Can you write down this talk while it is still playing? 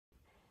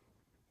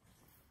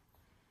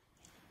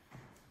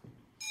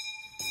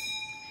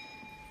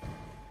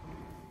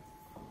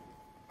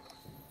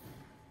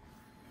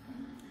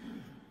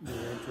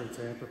its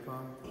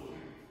antiphon.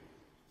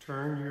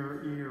 Turn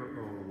your ear,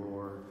 O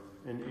Lord,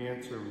 and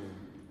answer me.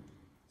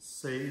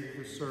 Save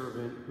the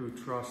servant who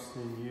trusts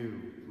in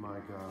you, my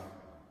God.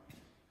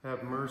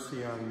 Have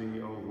mercy on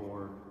me, O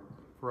Lord,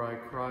 for I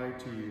cry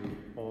to you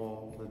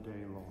all the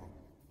day long.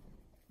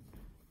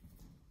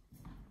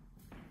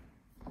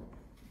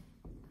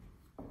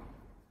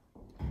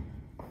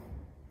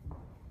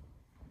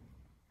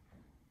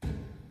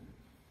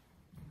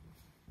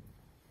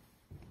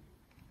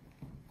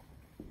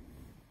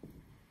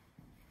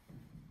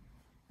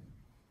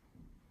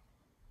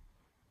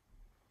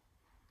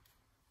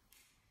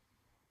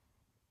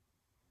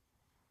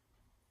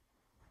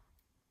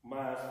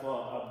 Mass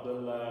for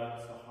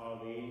Abdullah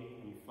Sahali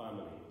and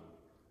family.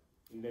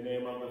 In the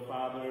name of the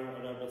Father,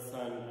 and of the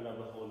Son, and of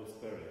the Holy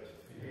Spirit.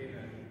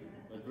 Amen.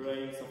 The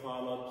grace of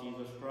our Lord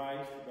Jesus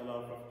Christ, the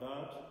love of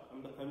God,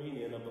 and the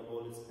communion of the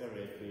Holy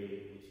Spirit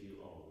be with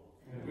you all.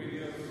 And with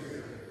your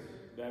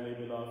spirit. Dearly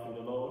beloved in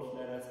the Lord,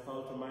 let us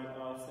call to mind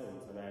our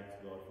sins and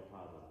ask God for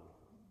pardon.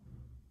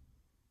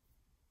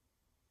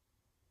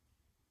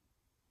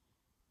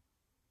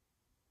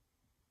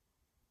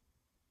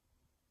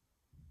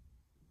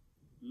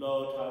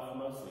 Lord, have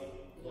mercy.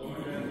 Lord,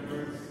 have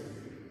mercy.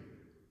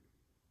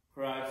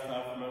 Christ,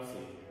 have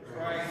mercy.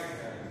 Christ,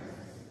 have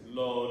mercy.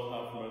 Lord,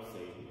 have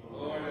mercy.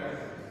 Lord, have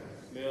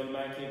mercy. May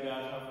Almighty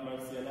God have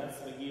mercy on us,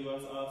 forgive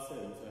us our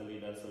sins, and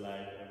lead us to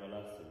life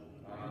everlasting.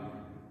 Amen.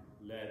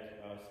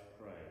 Let us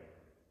pray.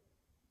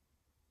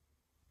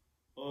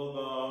 O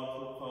God,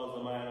 who calls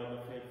the mind of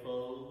the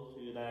faithful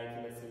to unite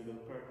in a single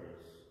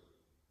purpose,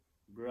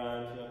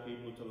 grant your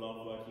people to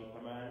love what you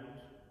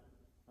command,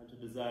 and to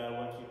desire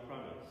what you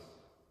promise,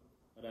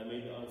 that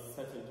amid the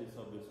uncertainties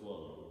of this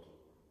world,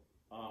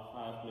 our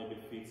heart may be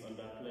fixed on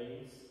that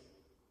place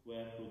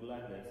where true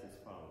gladness is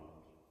found.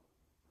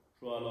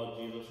 Through our Lord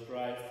Jesus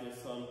Christ, his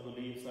Son, who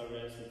lives and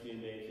rests with you in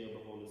the unity of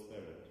the Holy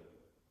Spirit,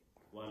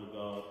 one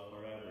God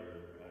forever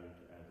and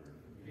ever.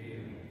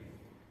 Amen.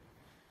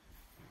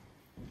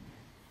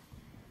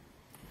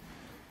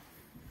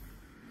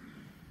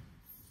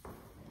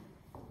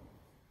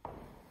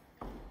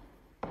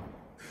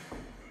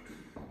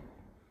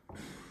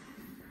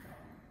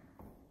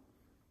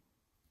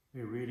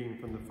 A reading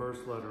from the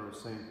first letter of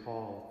St.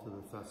 Paul to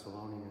the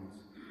Thessalonians.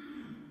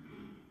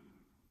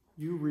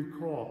 You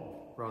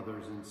recall,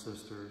 brothers and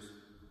sisters,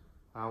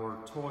 our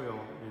toil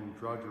and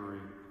drudgery,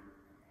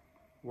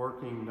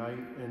 working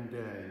night and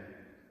day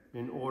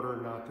in order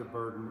not to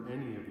burden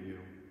any of you.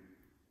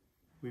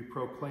 We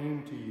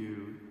proclaim to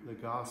you the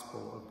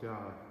gospel of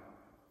God.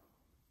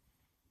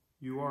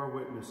 You are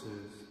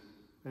witnesses,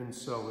 and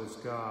so is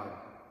God,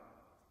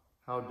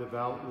 how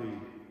devoutly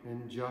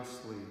and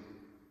justly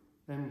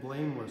and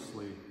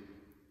blamelessly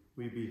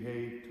we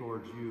behave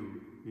towards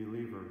you,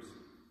 believers.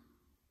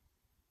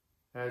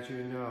 As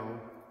you know,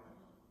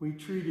 we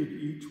treated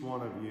each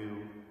one of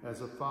you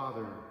as a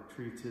father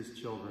treats his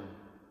children,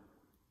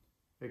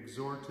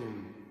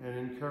 exhorting and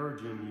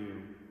encouraging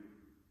you,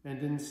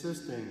 and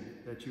insisting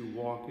that you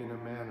walk in a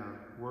manner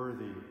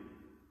worthy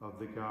of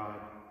the God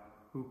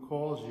who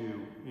calls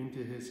you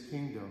into his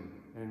kingdom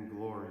and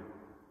glory.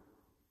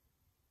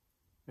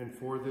 And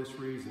for this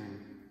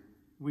reason,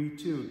 we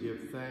too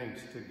give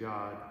thanks to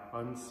God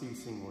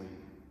unceasingly,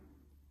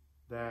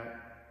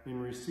 that in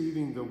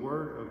receiving the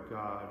word of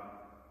God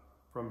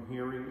from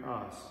hearing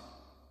us,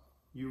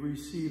 you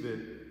receive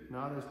it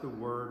not as the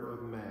word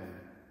of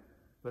man,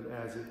 but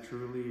as it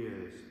truly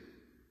is,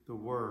 the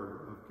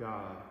word of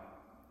God,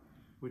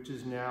 which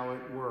is now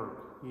at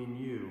work in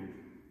you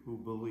who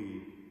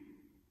believe.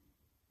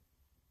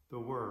 The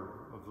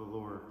word of the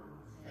Lord.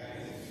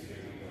 Thanks be to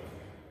God.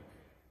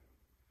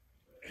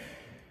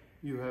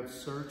 You have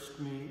searched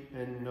me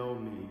and know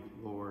me,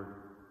 Lord.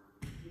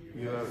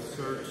 You have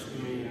searched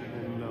me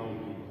and know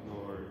me,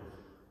 Lord.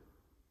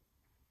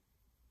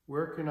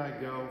 Where can I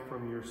go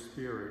from your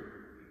spirit?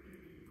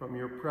 From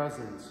your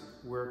presence,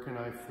 where can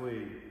I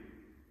flee?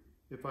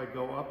 If I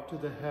go up to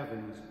the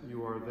heavens,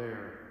 you are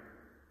there.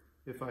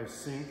 If I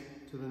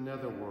sink to the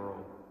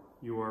netherworld,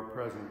 you are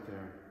present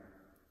there.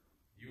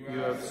 You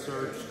have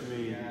searched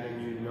me and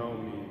you know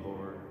me,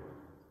 Lord.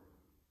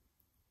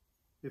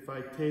 If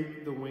I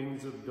take the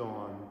wings of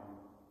dawn,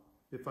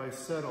 if I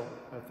settle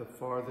at the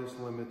farthest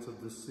limits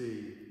of the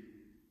sea,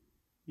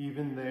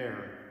 even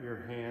there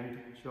your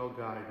hand shall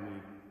guide me,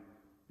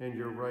 and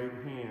your right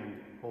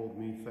hand hold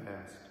me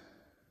fast.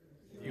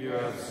 You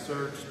have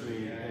searched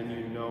me and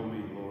you know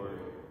me, Lord.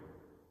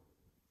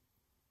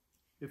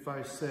 If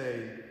I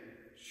say,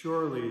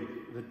 surely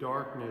the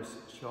darkness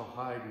shall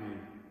hide me,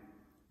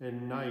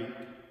 and night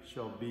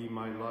shall be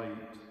my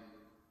light.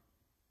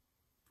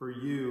 For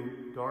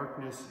you,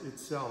 darkness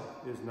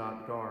itself is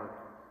not dark,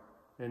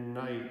 and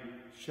night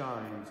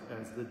shines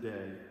as the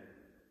day.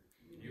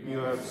 You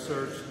have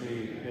searched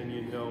me, and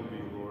you know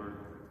me, Lord.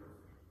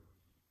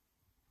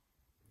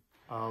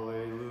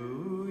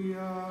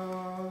 Alleluia,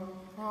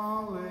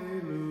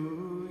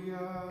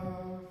 alleluia,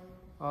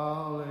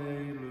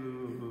 alleluia,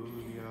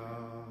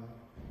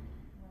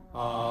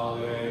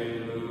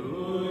 alleluia,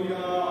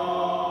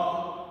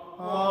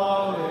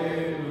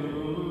 alleluia.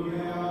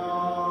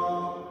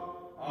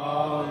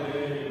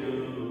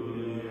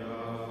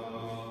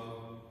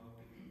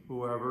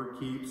 Whoever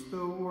keeps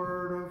the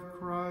word of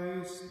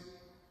Christ,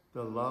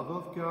 the love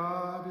of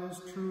God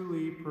is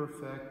truly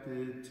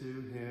perfected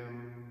to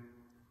him.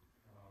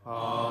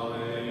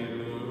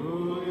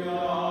 Alleluia.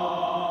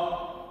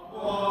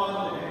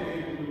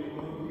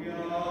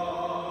 Alleluia.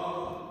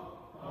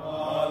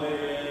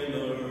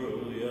 Hallelujah.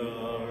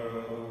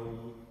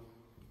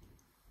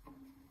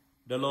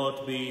 The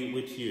Lord be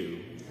with you.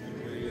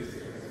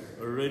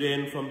 A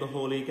reading from the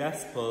Holy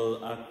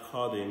Gospel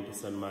according to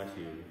St.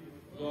 Matthew.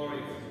 Glory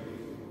to you.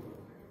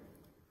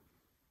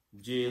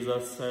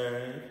 Jesus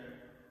said,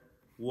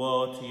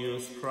 "Woe to you,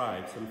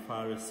 scribes and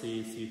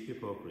Pharisees, you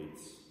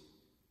hypocrites!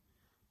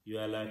 You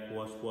are like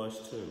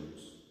whitewashed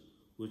tombs,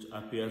 which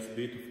appears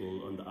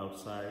beautiful on the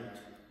outside,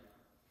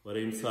 but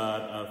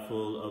inside are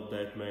full of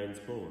dead men's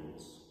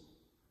bones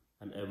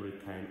and every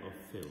kind of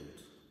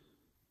filth.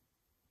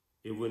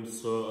 Even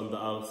so, on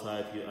the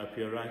outside you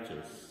appear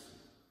righteous,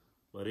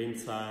 but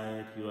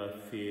inside you are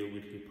filled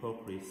with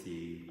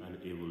hypocrisy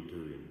and evil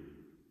doing.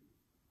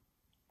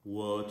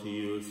 Woe to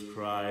you,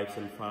 scribes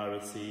and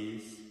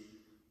Pharisees,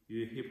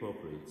 you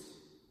hypocrites!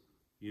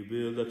 You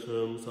build the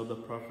tombs of the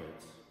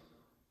prophets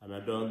and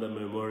adorn the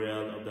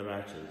memorial of the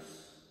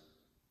righteous.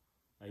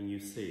 And you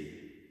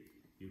say,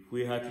 if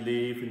we had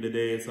lived in the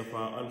days of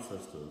our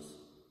ancestors,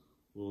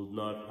 we would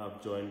not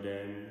have joined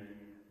them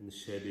in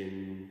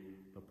shedding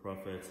the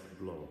prophet's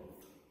blood.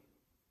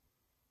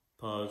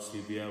 Thus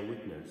you bear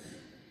witness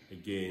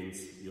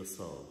against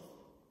yourself,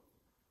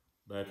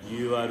 that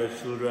you are the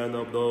children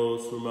of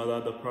those who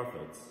murdered the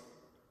prophets.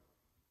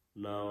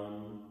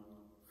 Now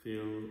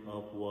fill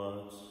up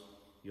what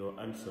your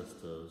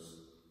ancestors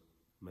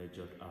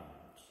measured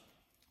out."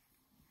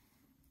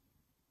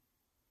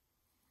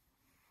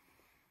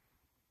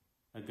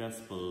 A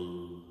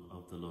Gospel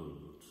of the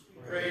Lord.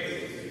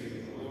 Praise to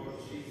you, Lord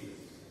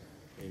Jesus.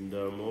 In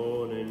the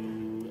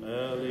morning,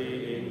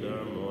 early in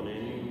the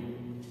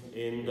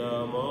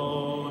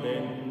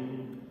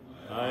morning,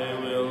 I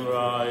will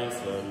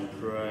rise and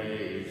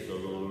praise the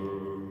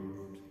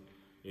Lord.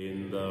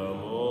 In the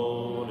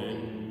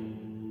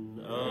morning,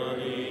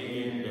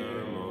 early in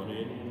the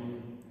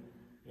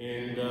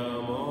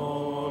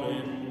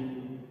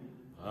morning,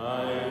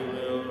 I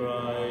will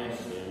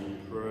rise and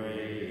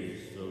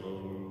praise the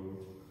Lord.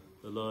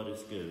 The Lord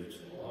is good,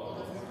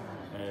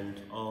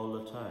 and all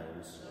the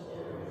times.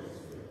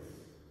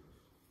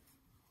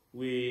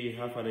 We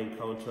have an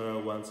encounter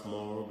once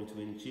more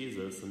between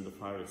Jesus and the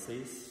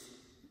Pharisees.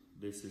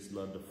 This is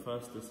not the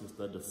first, this is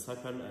not the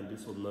second, and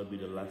this will not be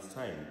the last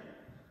time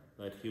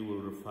that he will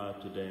refer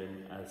to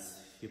them as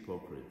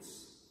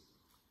hypocrites.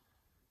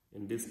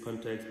 In this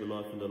context,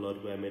 beloved in the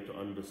Lord, we are made to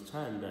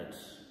understand that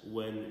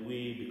when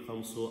we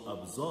become so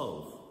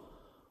absorbed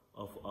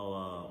of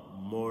our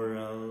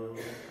moral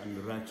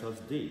and righteous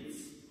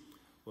deeds,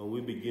 when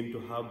we begin to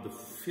have the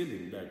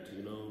feeling that,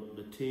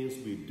 the things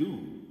we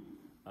do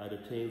are the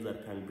things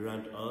that can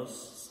grant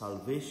us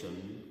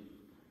salvation,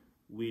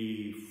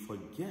 we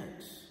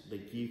forget the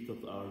gift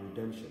of our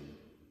redemption.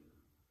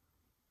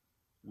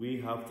 We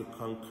have to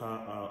conquer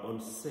our own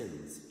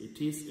sins. It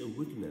is a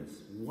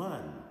weakness,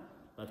 one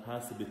that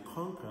has to be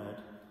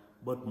conquered,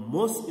 but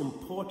most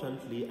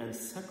importantly and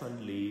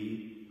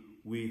secondly,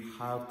 we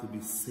have to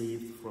be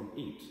saved from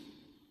it.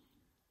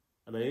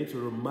 And I need to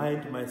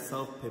remind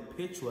myself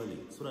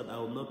perpetually so that I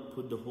will not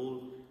put the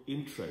whole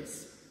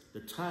interest, the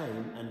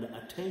time and the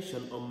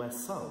attention on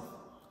myself,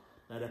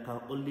 that I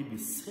can only be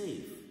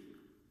saved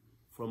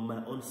from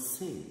my own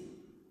sin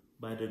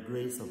by the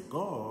grace of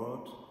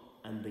God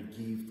and the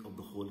gift of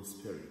the Holy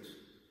Spirit.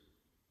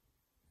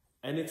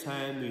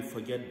 Anytime we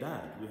forget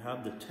that, we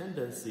have the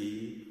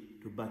tendency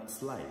to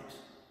backslide.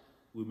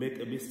 We make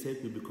a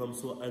mistake, we become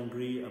so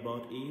angry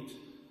about it.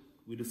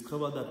 We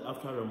discover that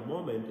after a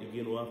moment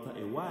again or after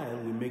a while,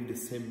 we make the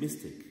same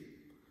mistake.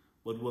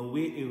 But when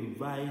we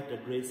invite the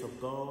grace of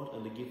God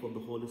and the gift of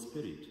the Holy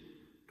Spirit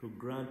to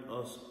grant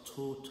us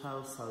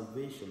total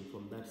salvation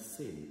from that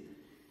sin,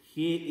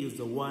 He is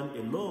the one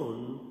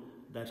alone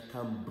that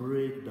can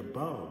break the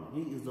bound.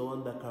 He is the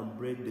one that can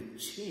break the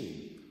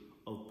chain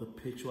of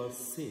perpetual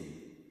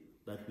sin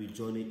that we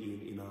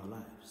journey in our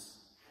lives.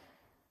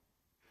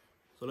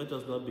 So let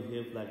us not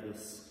behave like the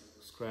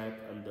scribe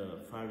and the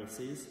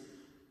Pharisees,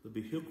 but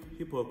be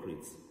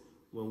hypocrites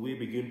when we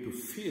begin to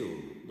feel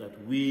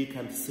that we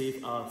can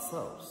save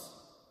ourselves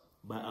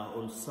by our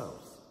own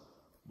selves.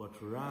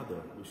 But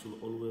rather, we should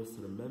always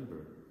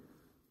remember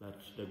that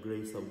the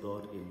grace of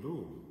God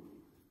alone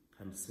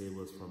can save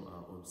us from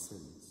our own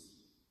sins.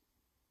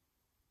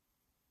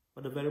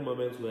 At the very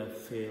moment we have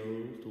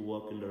failed to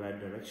walk in the right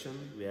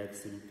direction, we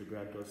ask Him to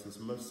grant us His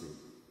mercy.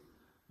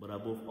 But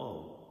above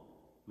all,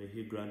 may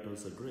He grant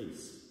us the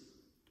grace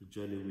to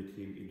journey with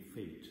Him in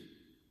faith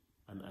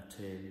and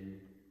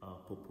attain our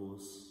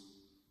purpose,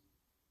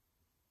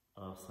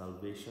 our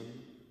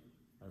salvation,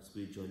 as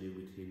we journey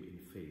with Him in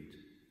faith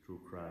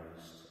through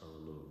Christ our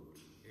Lord.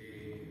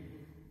 Amen.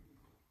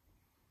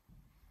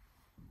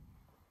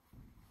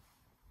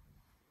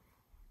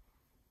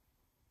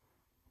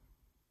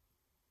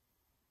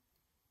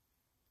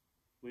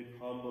 We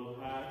humble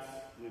hearts,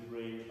 we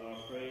bring our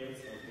prayers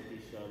and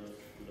petitions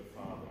to the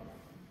Father.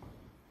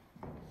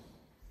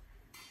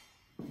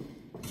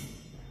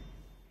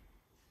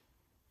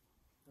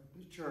 That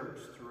the Church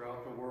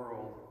throughout the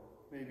world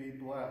may be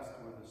blessed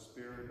with a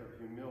spirit of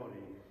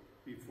humility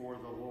before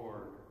the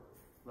Lord,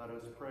 let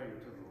us pray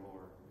to the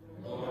Lord.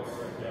 Lord,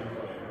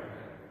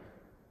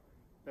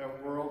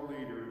 That world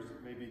leaders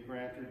may be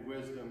granted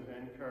wisdom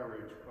and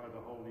courage by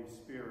the Holy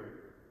Spirit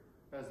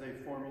as they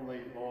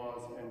formulate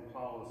laws and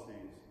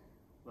policies,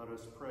 let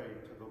us pray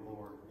to the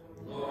Lord.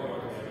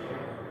 Lord,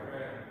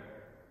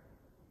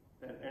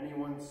 That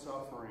anyone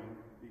suffering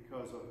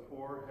because of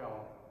poor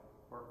health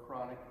or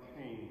chronic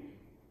pain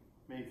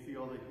may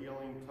feel the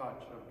healing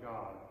touch of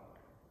God,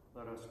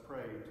 let us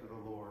pray to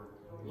the Lord.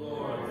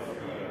 Lord,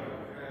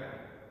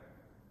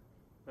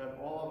 That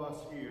all of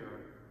us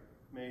here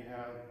may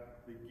have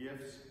the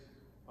gifts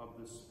of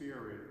the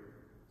Spirit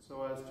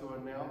so as to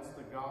announce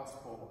the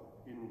gospel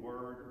in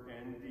word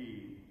and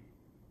deed,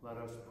 let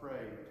us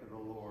pray to the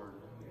Lord.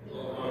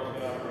 Lord,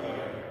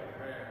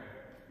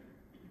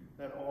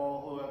 That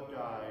all who have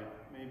died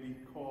may be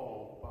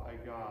called by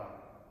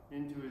God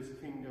into his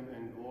kingdom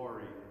and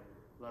glory,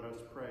 let us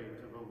pray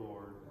to the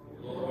Lord.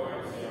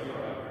 Lord,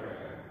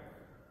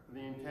 For the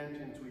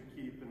intentions we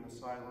keep in the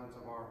silence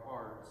of our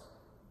hearts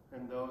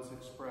and those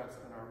expressed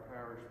in our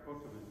parish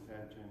book of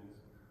intentions,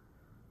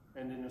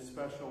 and in a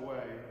special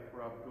way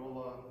for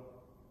Abdullah,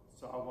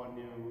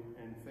 Sawanu,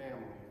 and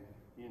family,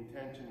 the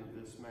intention of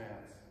this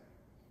Mass,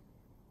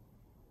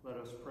 let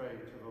us pray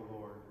to the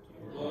Lord.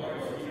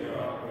 Lord, hear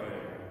our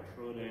prayer.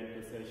 Through the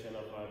intercession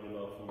of our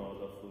beloved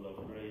Mother, full of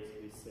grace,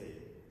 we say,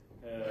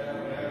 Hail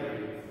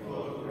Mary,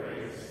 full of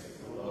grace,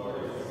 the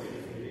Lord is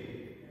with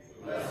thee.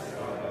 Blessed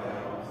art thou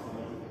amongst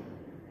women,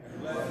 and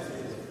blessed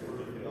is the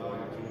fruit of thy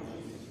womb,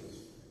 Jesus.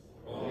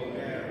 Holy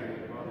Mary,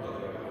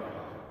 Mother of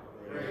God,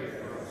 pray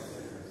for us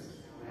sinners,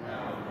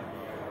 now and at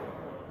the hour of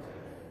our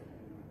death.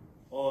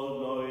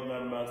 All-knowing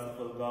and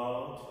merciful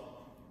God,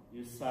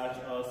 you search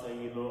us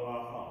and you know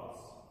our hearts.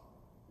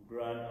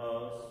 Grant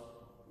us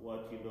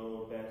what you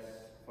know best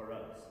for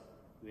us.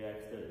 We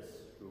ask this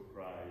through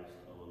Christ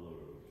our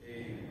Lord.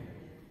 Amen.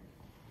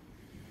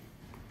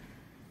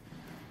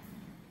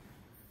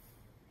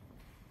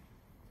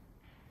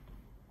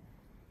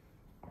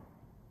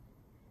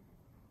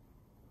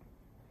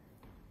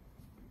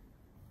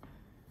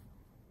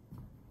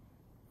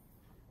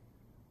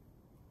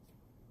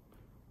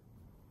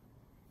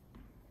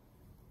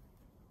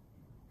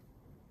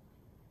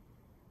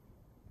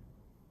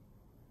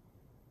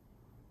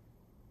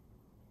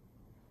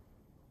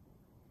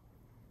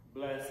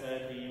 Blessed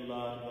are you,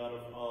 Lord God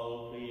of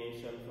all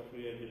creation, for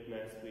through your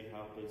goodness we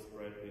have this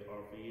bread we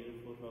offer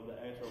you, fruit of the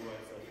actual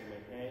works of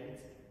human hands,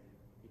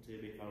 it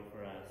will become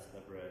for us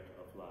the bread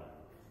of life.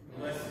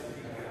 Blessed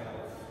be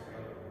God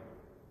forever.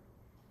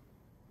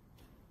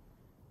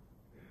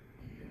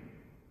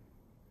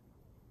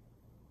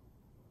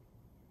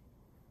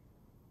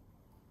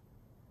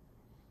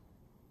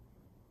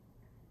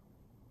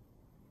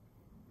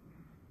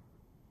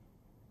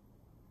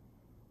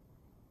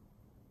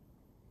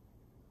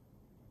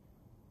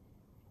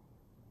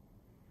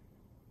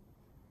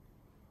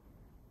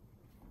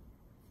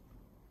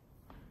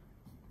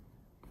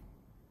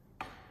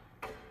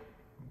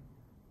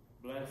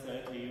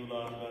 Blessed are you,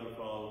 Lord God of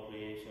all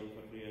creation,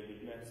 for through your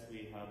goodness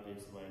we have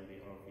this wine we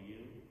offer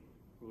you,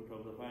 fruit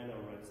of the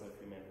final works of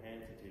human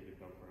hands, it will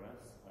become for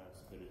us our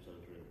spiritual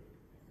drink.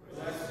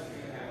 Blessed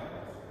be God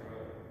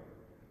forever.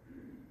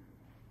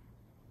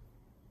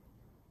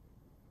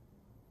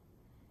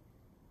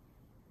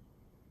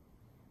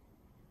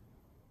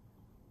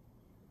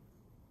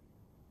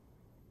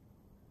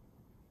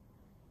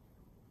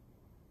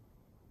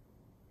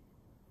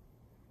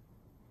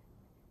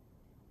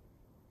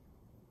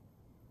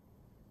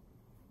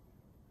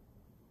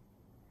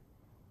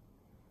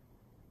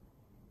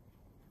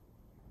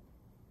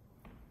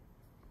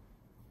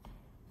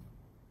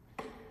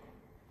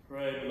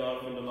 Pray,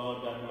 beloved in the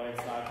Lord, that my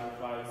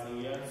sacrifice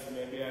and yours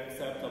may be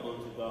acceptable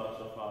to God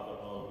the Father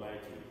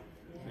Almighty.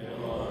 May the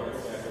Lord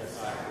accept the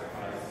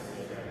sacrifice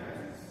in your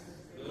hands,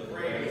 to the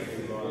praise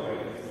of the Lord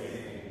of his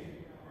name,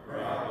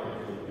 forever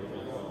and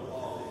ever.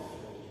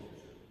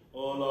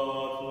 O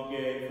Lord, who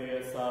gave for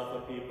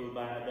yourself a people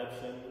by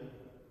adoption,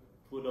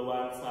 through the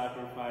one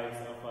sacrifice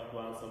offered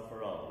once and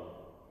for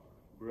all,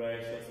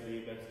 graciously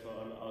bestow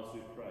on us,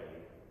 we pray,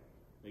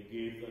 the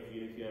gift of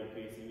unity and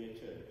peace in your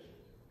church,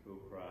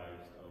 through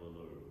Christ our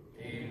Lord.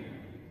 Amen.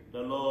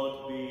 The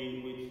Lord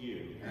be with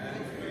you. And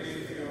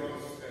with your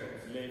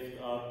spirit.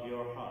 Lift up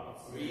your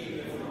hearts. We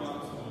lift them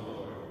up to the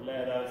Lord.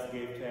 Let us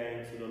give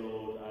thanks to the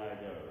Lord our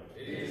God.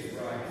 It is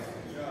right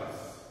and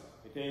just.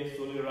 It is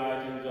truly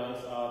right and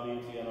just, our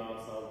duty and our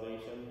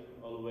salvation,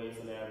 always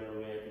and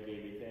everywhere to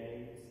give you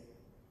thanks.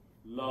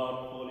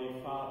 Lord,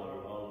 Holy Father,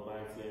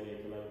 Almighty and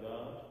eternal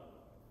God,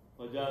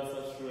 for just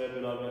as through your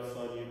beloved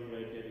Son you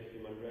created the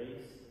human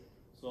race,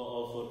 so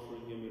also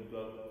through him with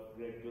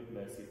great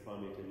goodness he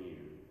found it anew.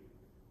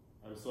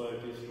 And so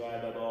it is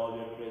right that all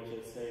your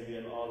creatures save you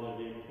and all that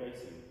they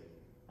praise you,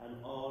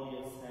 and all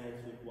your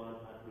saints with one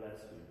had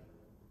blessed you.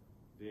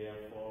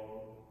 Therefore,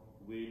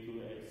 we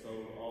too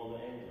exalt all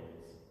the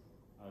angels,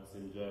 as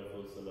in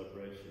joyful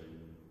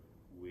celebration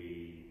we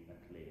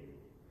acclaim.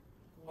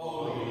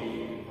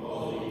 Holy,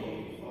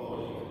 holy,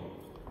 holy,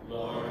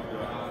 Lord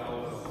God of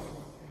hosts,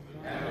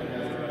 heaven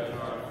and earth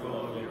are full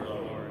of your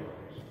glory.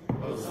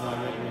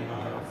 Hosanna in the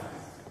highest.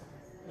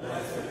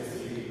 Blessed is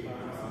he who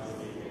comes in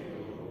the name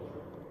of the Lord.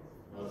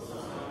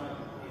 Hosanna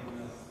in the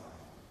highest.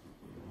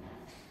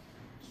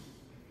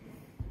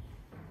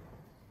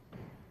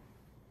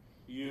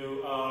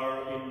 You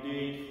are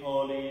indeed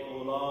holy, O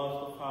Lord,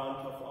 the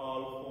fount of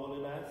all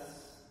holiness.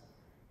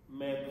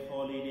 Make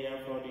holy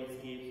therefore these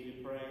gifts, we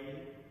pray,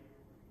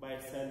 by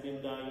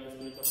sending down your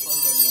Spirit upon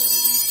them like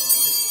living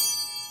stones,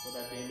 so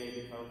that they may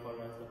become for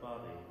us the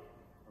body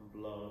and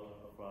blood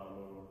of our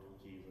Lord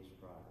Jesus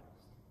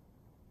Christ.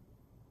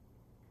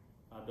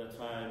 At the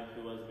time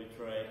he was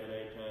betrayed and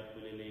entered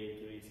willingly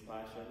into his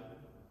passion,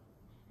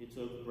 he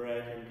took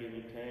bread and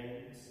giving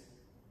thanks,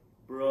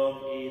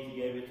 broke it,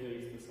 gave it to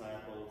his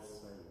disciples,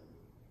 saying,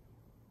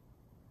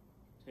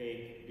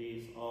 "Take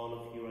this, all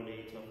of you, and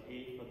eat of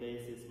it, for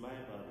this is my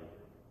body,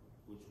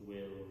 which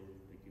will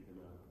be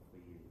given up for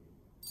you."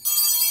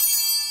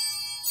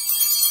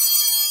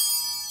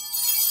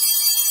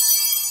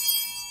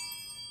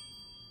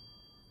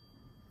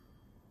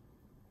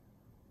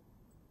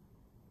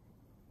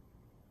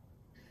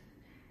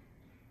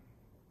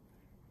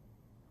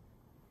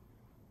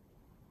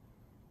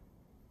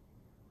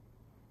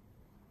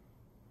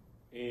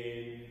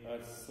 In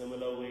a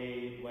similar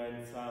way,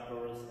 when supper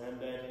was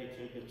ended, he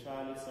took the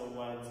chalice and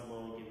once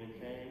more giving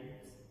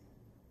thanks,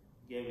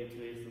 gave it to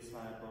his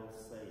disciples,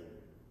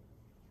 saying,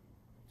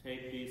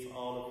 "Take this,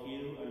 all of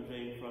you, and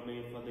drink from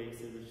it, for this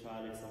is the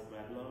chalice of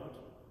my blood,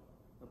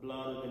 the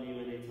blood of the new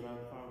and eternal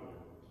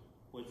covenant,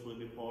 which will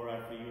be poured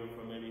out for you and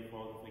for many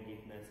for the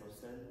forgiveness of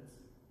sins.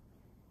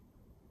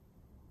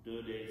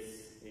 Do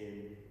this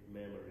in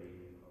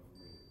memory of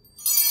me."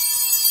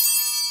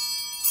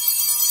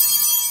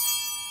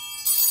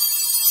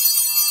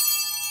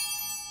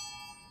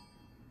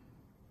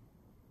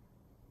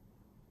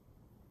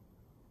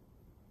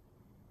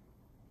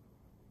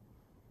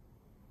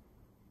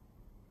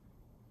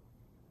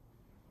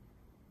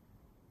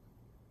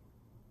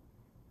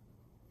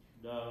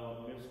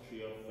 The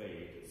mystery of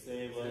faith.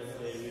 Save us,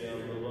 Savior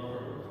of the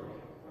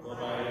world, for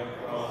by your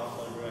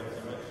cross and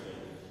resurrection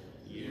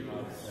you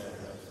have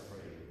set us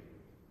free.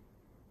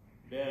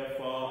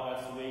 Therefore,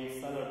 as we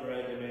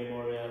celebrate the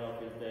memorial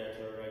of his death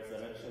and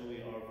resurrection,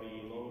 we offer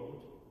you,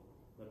 Lord,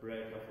 the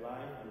bread of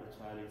life and the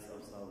chalice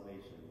of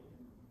salvation.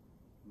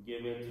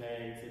 Giving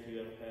thanks that you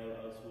have held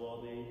us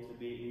worthy to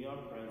be in your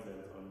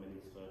presence and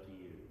minister to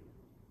you.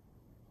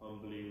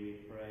 Humbly we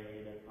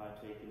pray that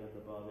partaking of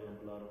the body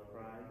and blood of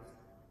Christ,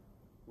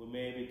 we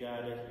may be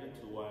guided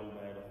into one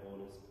by the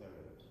Holy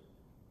Spirit.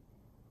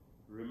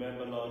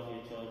 Remember, Lord,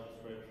 your church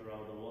spread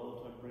throughout the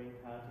world and bring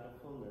her to the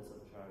fullness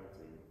of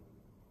charity.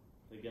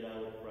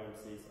 Together with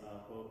Francis, our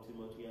Pope,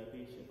 Timothy, our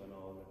Bishop, and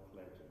all the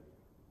clergy.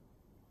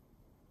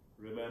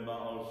 Remember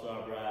also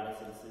our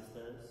brothers and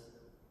sisters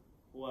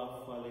who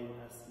are falling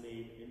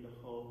asleep in the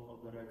hope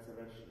of the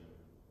resurrection,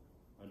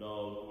 and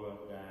all who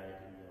have died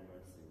in your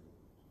mercy.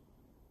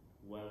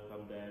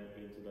 Welcome them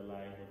into the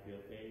light of your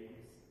face.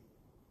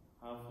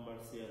 Have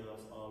mercy on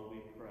us all,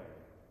 we pray,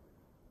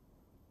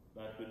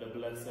 that with the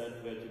Blessed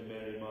Virgin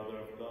Mary, Mother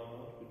of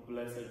God, with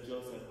Blessed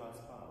Joseph, our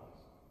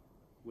spouse,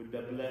 with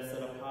the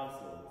blessed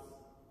apostles,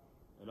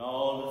 and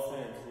all the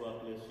saints who have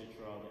blessed you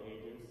throughout the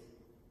ages,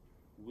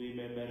 we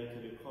may merit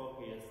to be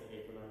copious to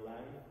eternal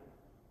life,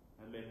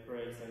 and may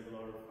praise and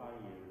glorify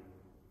you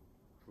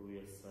through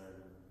your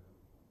Son,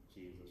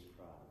 Jesus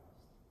Christ.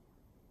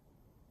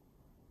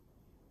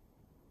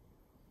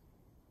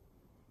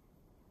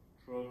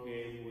 Through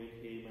him,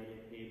 with him, and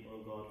in him, O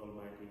God,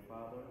 Almighty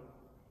Father,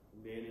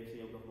 in the unity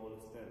of the Holy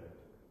Spirit,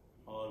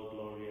 all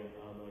glory and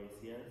honor is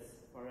yes,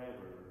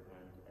 forever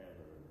and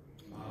ever.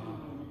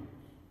 Amen.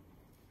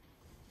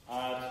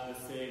 At the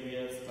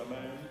Saviour's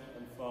command,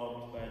 and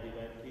formed by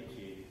divine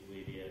teaching,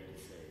 we dare to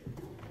say,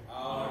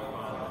 Our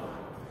Father,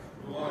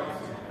 who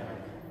art in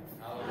heaven,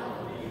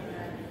 hallowed be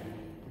thy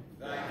name.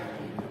 Thy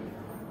kingdom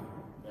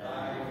come,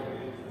 thy will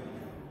be done,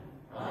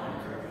 on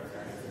earth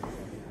as it is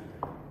in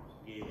heaven.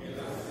 Give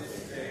us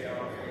this day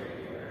our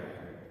daily bread,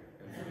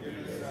 and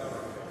forgive us our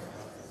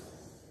trespasses,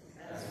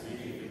 as we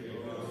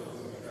forgive those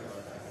who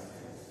trespass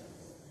against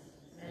us.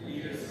 And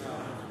lead us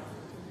not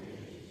into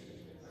temptation,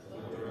 but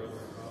deliver us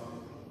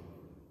from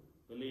evil.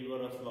 Deliver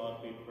us, Lord,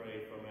 we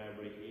pray, from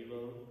every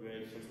evil.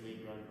 Graciously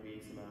grant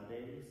peace in our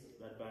days,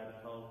 that by the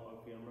help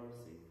of your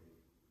mercy,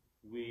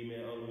 we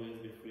may always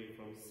be free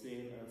from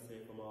sin and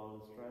safe from all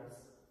distress,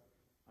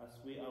 as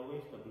we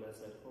await the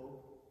blessed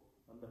hope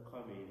and the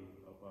coming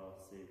of our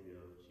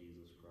Savior,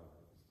 Jesus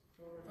Christ.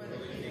 For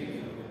the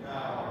kingdom, the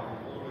power, and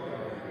the glory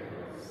are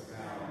yours,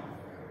 now and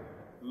forever.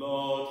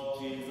 Lord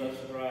Jesus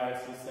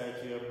Christ, who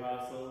said to your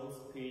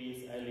apostles,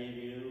 "Peace I leave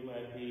you,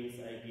 my peace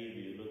I give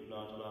you," look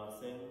not on our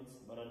sins,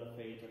 but on the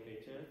faith of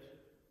your church,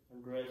 and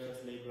and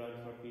graciously grant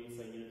her peace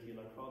and unity in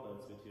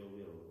accordance with your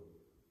will,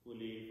 who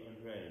live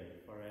and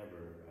reign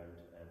forever and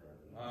ever.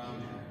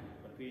 Amen.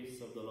 The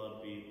peace of the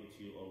Lord be with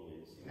you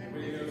always. And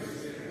with your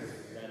spirit.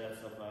 Let us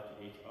offer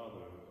to each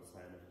other a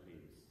sign of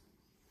peace.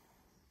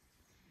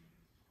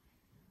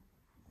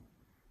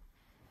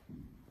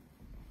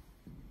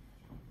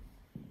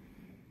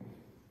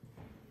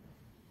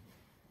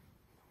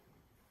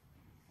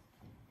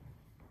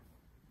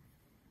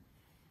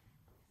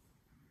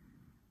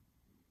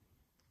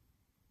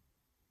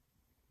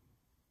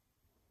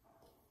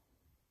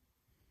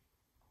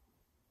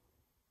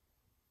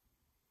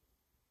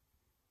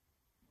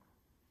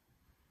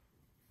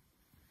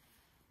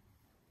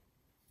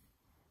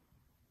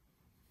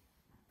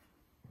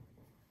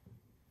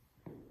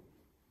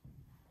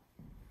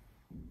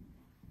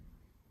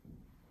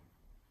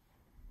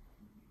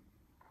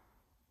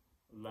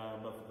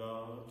 Lamb of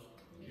God,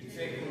 You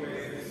take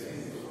away the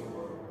sins of the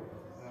world.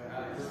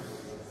 Have mercy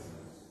on us.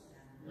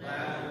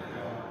 Lamb of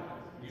God,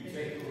 you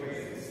take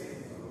away the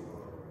sins of the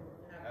world.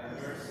 Have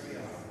mercy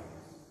on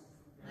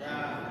us.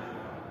 Lamb of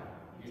God,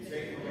 you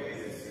take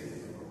away the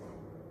sins of the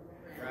world.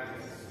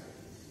 Grant us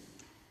peace.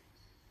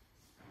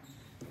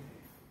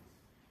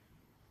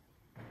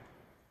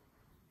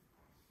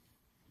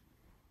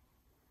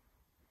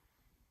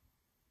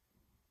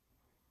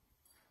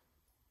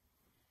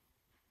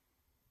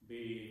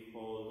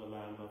 behold the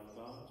Lamb of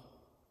God.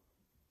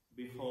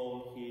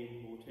 Behold him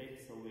who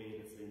takes away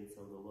the sins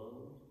of the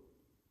world.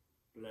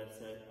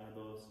 Blessed are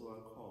those who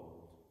are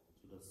called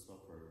to the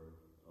supper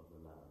of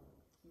the Lamb.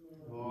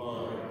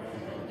 Lord,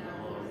 grant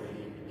now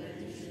that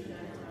you should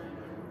enter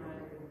my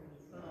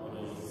life.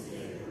 Follow the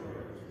sacred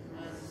word,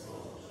 my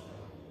soul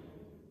shall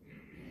live.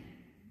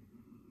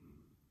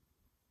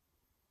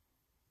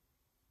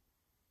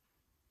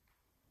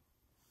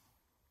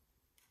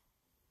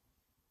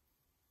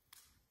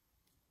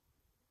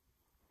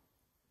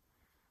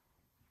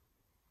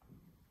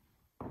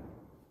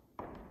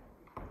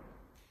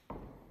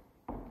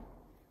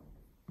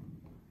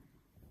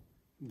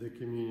 The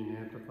Communion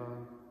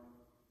Antiphon.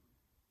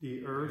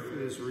 The earth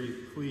is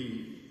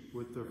replete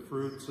with the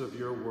fruits of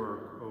your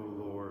work, O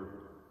Lord.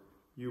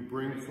 You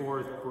bring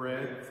forth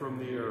bread from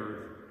the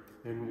earth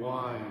and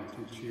wine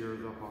to cheer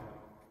the heart.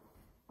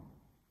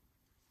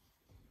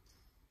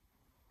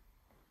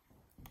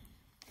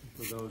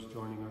 For those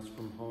joining us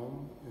from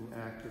home, an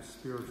act of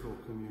spiritual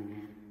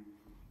communion.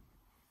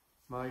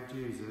 My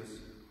Jesus,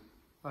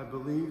 I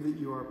believe that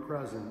you are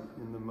present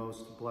in the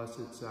most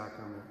blessed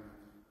sacrament.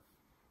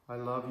 I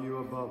love you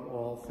above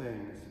all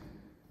things,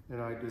 and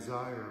I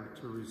desire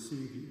to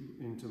receive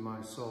you into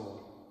my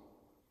soul.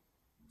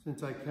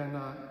 Since I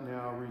cannot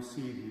now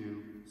receive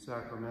you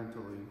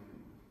sacramentally,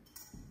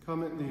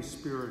 come at least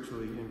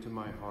spiritually into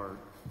my heart.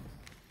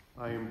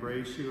 I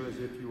embrace you as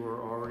if you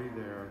were already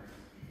there,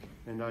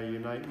 and I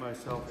unite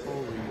myself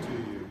wholly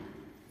to you.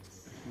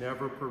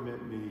 Never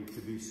permit me to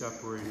be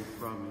separated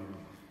from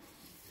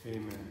you.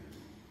 Amen.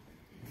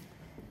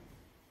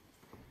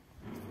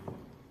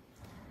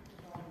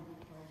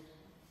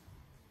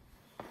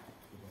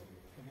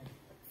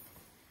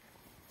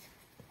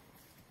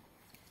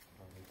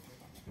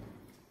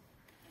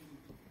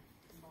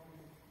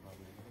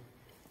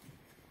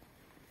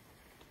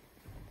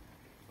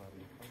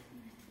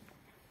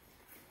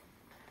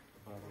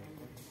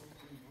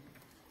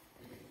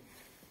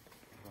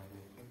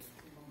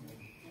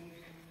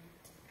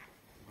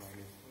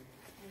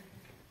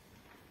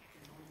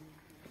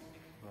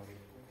 Body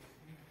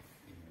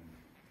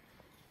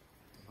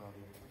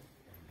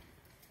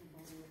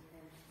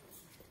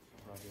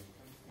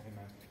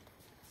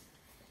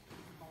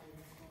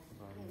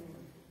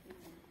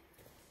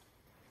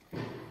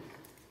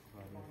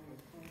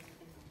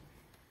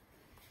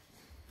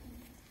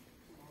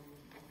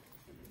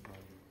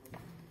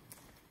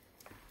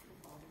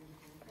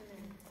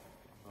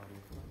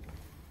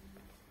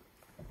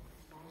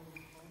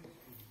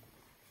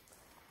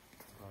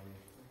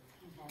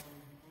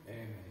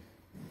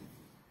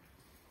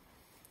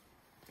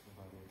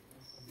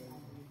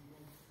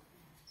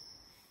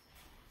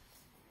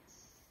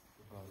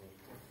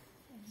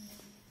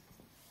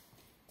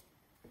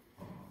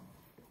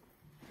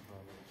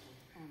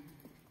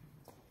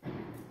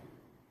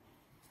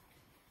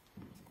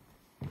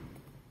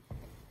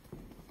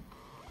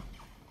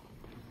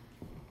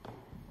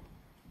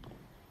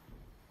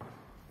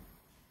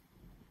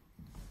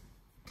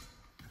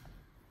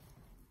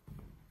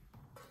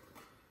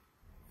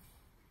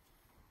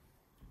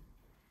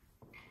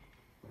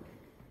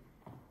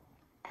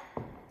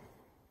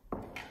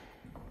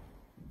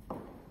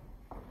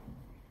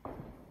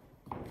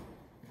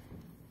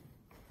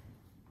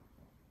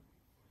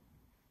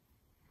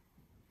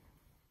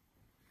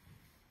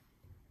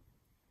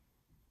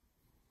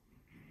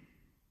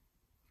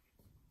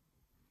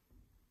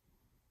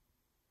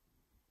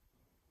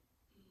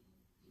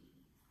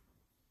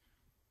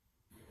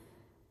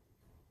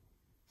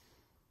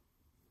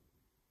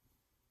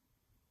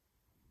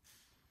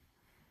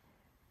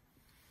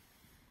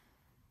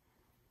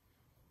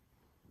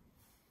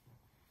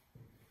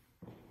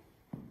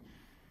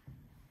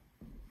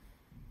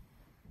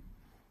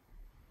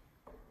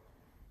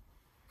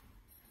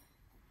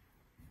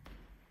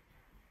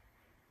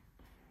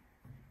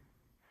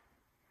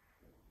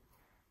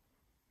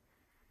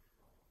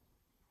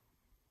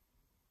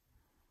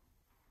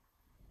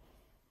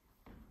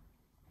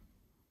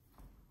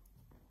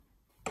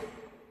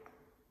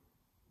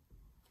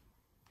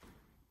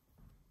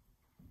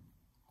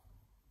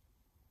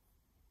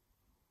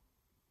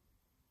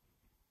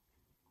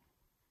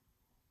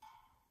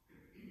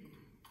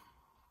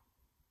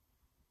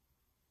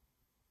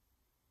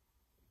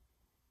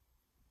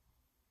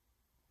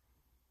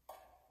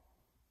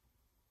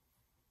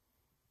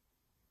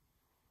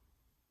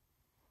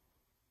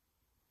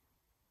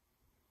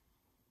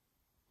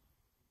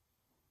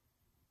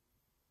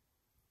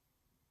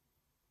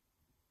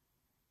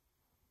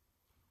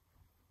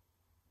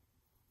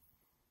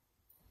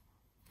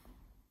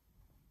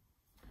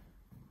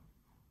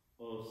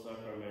O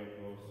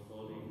sacrament most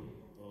holy,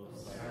 O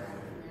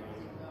sacrament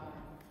of God,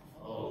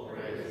 all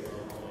praise,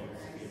 all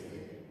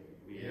thanksgiving,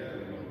 be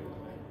ever known.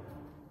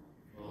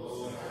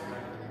 O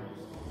sacrament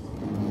most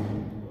holy,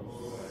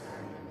 O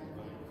sacrament of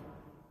God,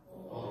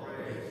 all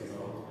praise,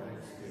 all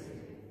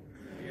thanksgiving,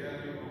 be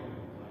ever known.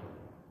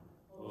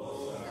 O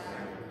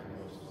sacrament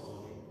most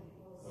holy,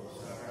 O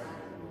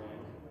sacrament of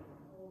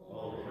God,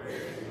 all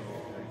praise,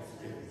 all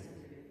thanksgiving,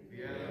 be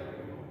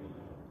ever known.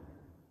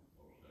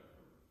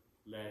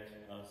 Let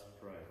us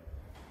pray.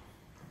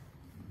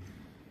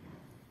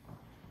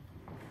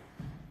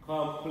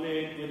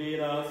 Complete within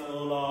us,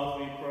 O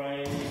Lord, we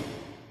pray,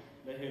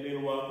 the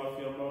healing work of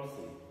your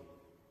mercy,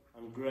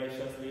 and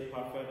graciously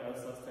perfect and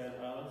sustain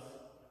us,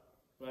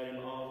 that in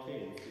all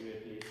things we may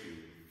please you,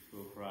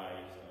 through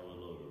Christ our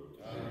Lord.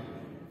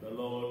 Amen. The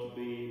Lord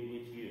be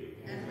with you.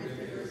 And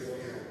with your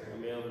spirit.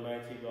 And may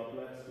Almighty God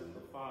bless you,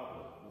 the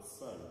Father, the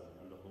Son,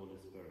 and the Holy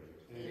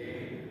Spirit.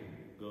 Amen.